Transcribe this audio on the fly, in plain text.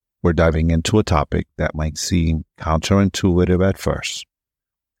We're diving into a topic that might seem counterintuitive at first,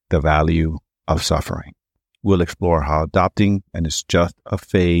 the value of suffering. We'll explore how adopting an "it's just a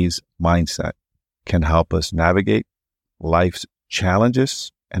phase" mindset can help us navigate life's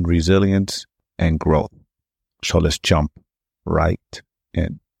challenges and resilience and growth. So let's jump right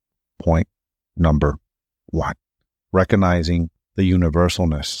in. Point number 1, recognizing the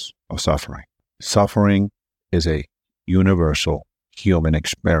universalness of suffering. Suffering is a universal human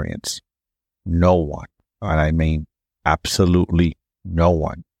experience. No one, and I mean absolutely no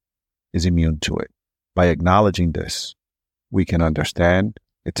one, is immune to it. By acknowledging this, we can understand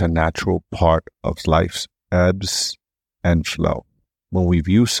it's a natural part of life's ebbs and flow. When we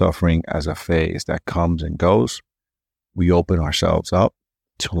view suffering as a phase that comes and goes, we open ourselves up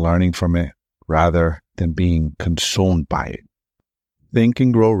to learning from it rather than being consumed by it. Think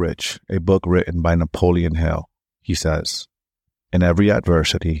and Grow Rich, a book written by Napoleon Hill, he says, "In every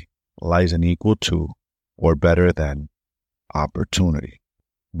adversity lies an equal to or better than opportunity."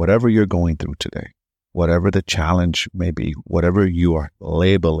 Whatever you're going through today, whatever the challenge may be, whatever you are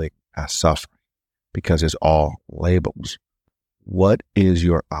labeling as suffering, because it's all labels, what is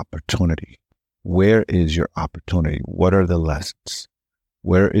your opportunity? Where is your opportunity? What are the lessons?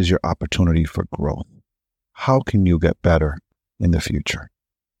 Where is your opportunity for growth? How can you get better in the future?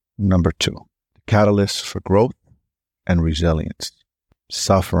 Number 2, the catalyst for growth and resilience.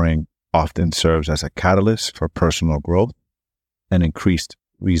 Suffering often serves as a catalyst for personal growth and increased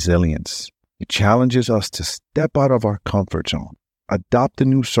resilience. It challenges us to step out of our comfort zone, adopt a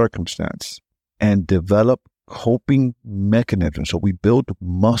new circumstance, and develop coping mechanisms. So we build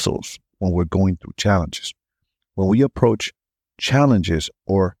muscles when we're going through challenges. When we approach challenges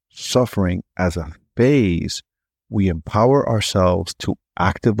or suffering as a phase, we empower ourselves to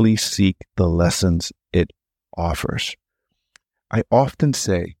actively seek the lessons it offers. I often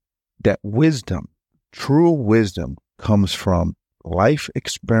say that wisdom, true wisdom, comes from life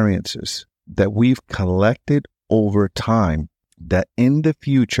experiences that we've collected over time, that in the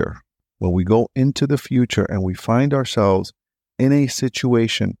future, when we go into the future and we find ourselves in a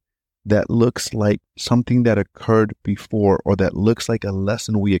situation that looks like something that occurred before, or that looks like a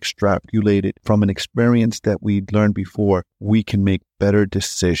lesson we extrapolated from an experience that we learned before, we can make better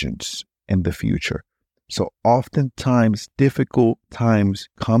decisions in the future. So oftentimes, difficult times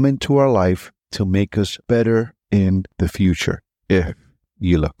come into our life to make us better in the future, if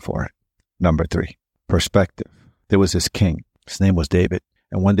you look for it. Number 3, perspective. There was this king. His name was David.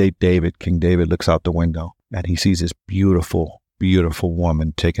 And one day, King David looks out the window and he sees this beautiful, beautiful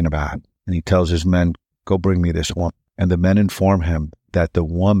woman taking a bath. And he tells his men, "Go bring me this woman." And the men inform him that the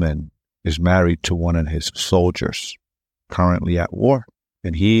woman is married to one of his soldiers currently at war.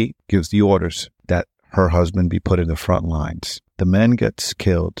 And he gives the orders that her husband be put in the front lines. The man gets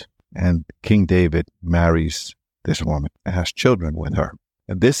killed and King David marries this woman and has children with her.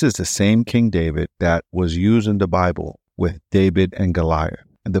 And this is the same King David that was used in the Bible with David and Goliath.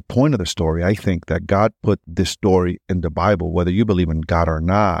 And the point of the story, I think that God put this story in the Bible, whether you believe in God or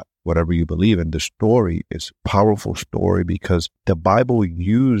not, whatever you believe in, the story is a powerful story because the Bible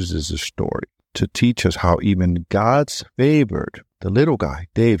uses the story to teach us how even God's favored, the little guy,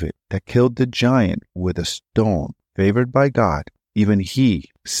 David, that killed the giant with a stone, favored by God, even he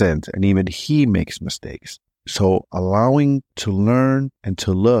sins and even he makes mistakes. So allowing to learn and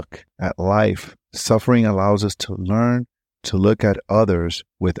to look at life, suffering allows us to learn to look at others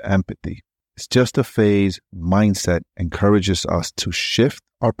with empathy. It's just a phase. Mindset encourages us to shift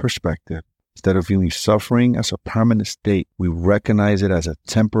our perspective. Instead of viewing suffering as a permanent state, we recognize it as a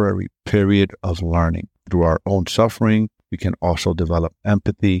temporary period of learning. Through our own suffering, we can also develop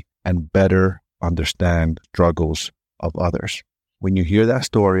empathy and better understand struggles of others. When you hear that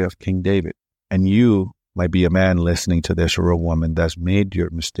story of King David, and you might be a man listening to this or a woman that's made your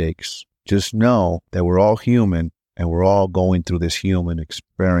mistakes, just know that we're all human and we're all going through this human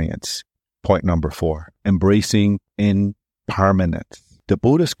experience. Point number 4, embracing impermanence. The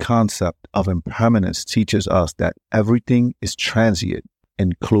Buddhist concept of impermanence teaches us that everything is transient,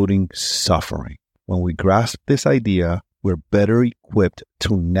 including suffering. When we grasp this idea, we're better equipped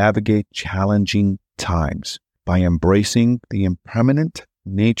to navigate challenging times. By embracing the impermanent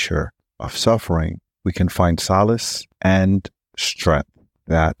nature of suffering, we can find solace and strength.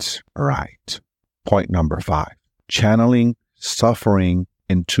 That's right. Point number 5, channeling suffering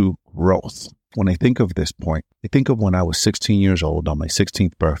into growth. When I think of this point, I think of when I was 16 years old on my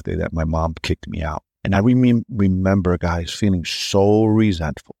 16th birthday that my mom kicked me out. And I remember, guys, feeling so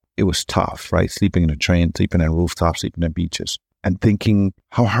resentful. It was tough, right? Sleeping in a train, sleeping on rooftops, sleeping on beaches, and thinking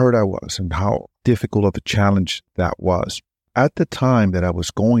how hurt I was and how difficult of a challenge that was. At the time that I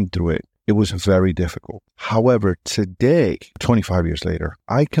was going through it, it was very difficult. However, today, 25 years later,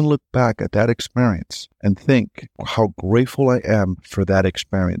 I can look back at that experience and think how grateful I am for that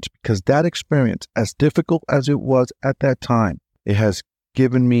experience, because that experience, as difficult as it was at that time, it has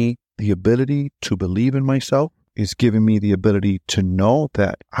given me the ability to believe in myself. It's given me the ability to know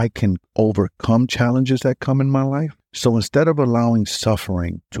that I can overcome challenges that come in my life. So instead of allowing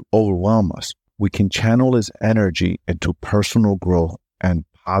suffering to overwhelm us, we can channel its energy into personal growth and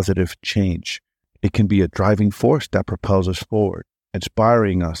positive change. It can be a driving force that propels us forward,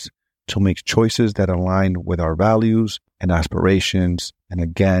 inspiring us to make choices that align with our values and aspirations. And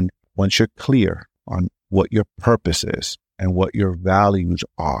again, once you're clear on what your purpose is and what your values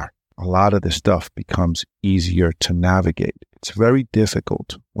are, a lot of this stuff becomes easier to navigate. It's very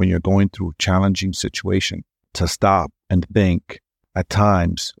difficult when you're going through a challenging situation to stop and think. At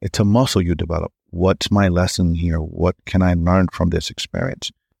times, it's a muscle you develop. What's my lesson here? What can I learn from this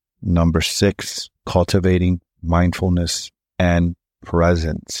experience? Number 6, cultivating mindfulness and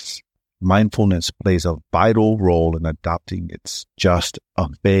presence. Mindfulness plays a vital role in adopting its just a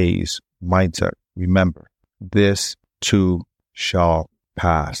phase mindset. Remember, this too shall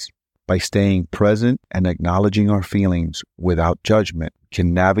pass. By staying present and acknowledging our feelings without judgment, we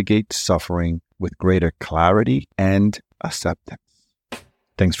can navigate suffering with greater clarity and acceptance.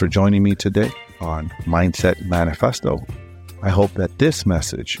 Thanks for joining me today on Mindset Manifesto. I hope that this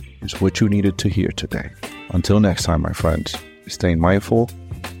message is what you needed to hear today. Until next time, my friends, stay mindful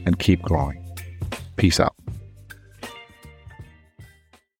and keep growing. Peace out.